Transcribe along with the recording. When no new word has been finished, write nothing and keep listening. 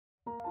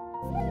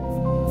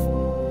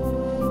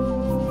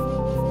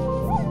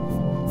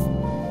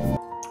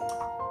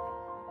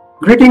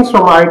Greetings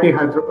from IIT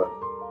Hyderabad.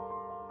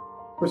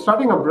 We're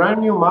starting a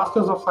brand new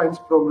Masters of Science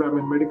program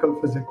in Medical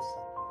Physics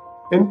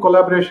in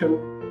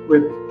collaboration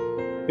with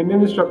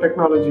Indian Institute of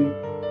Technology,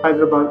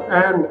 Hyderabad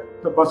and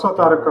the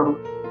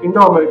Basavatarakam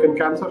Indo-American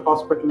Cancer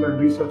Hospital and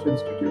Research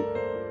Institute.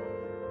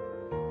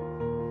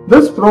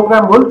 This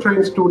program will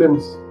train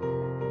students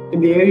in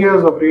the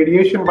areas of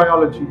radiation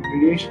biology,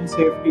 radiation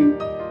safety,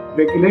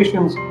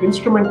 regulations,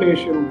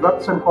 instrumentation,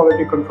 drugs and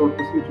quality control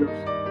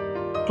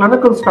procedures,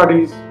 clinical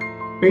studies,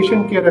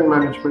 patient care and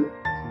management,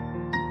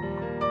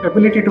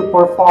 ability to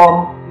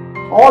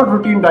perform all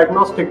routine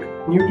diagnostic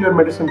nuclear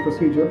medicine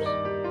procedures,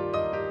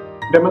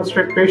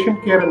 demonstrate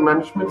patient care and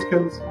management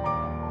skills,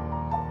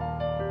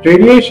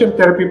 radiation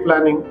therapy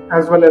planning,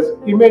 as well as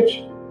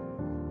image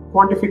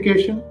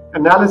quantification,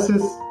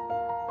 analysis,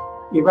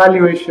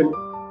 evaluation,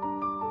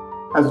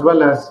 as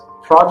well as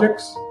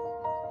projects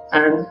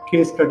and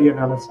case study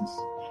analysis.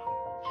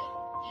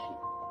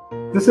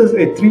 This is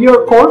a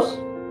 3-year course.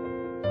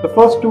 The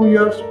first 2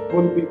 years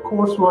will be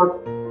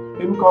coursework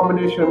in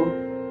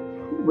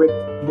combination with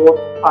both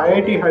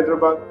IIT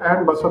Hyderabad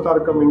and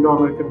Basavatarakam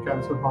Indo-American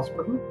Cancer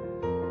Hospital,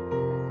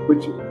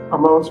 which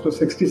amounts to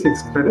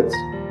 66 credits.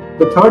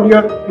 The 3rd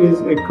year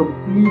is a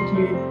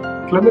completely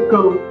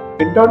clinical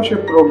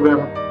internship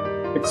program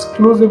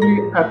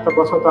exclusively at the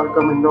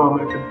Basavatarakam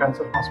Indo-American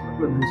Cancer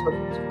Hospital and Research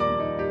Institute.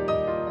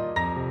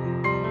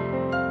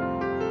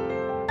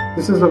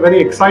 This is a very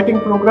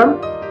exciting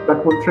program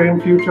that will train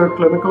future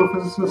clinical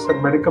physicists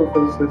and medical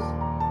physicists.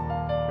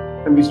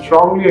 And we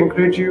strongly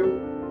encourage you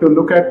to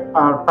look at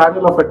our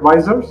panel of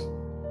advisors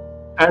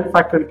and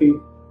faculty,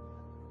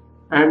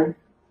 and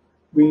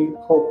we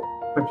hope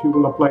that you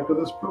will apply to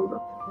this program.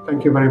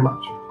 Thank you very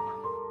much.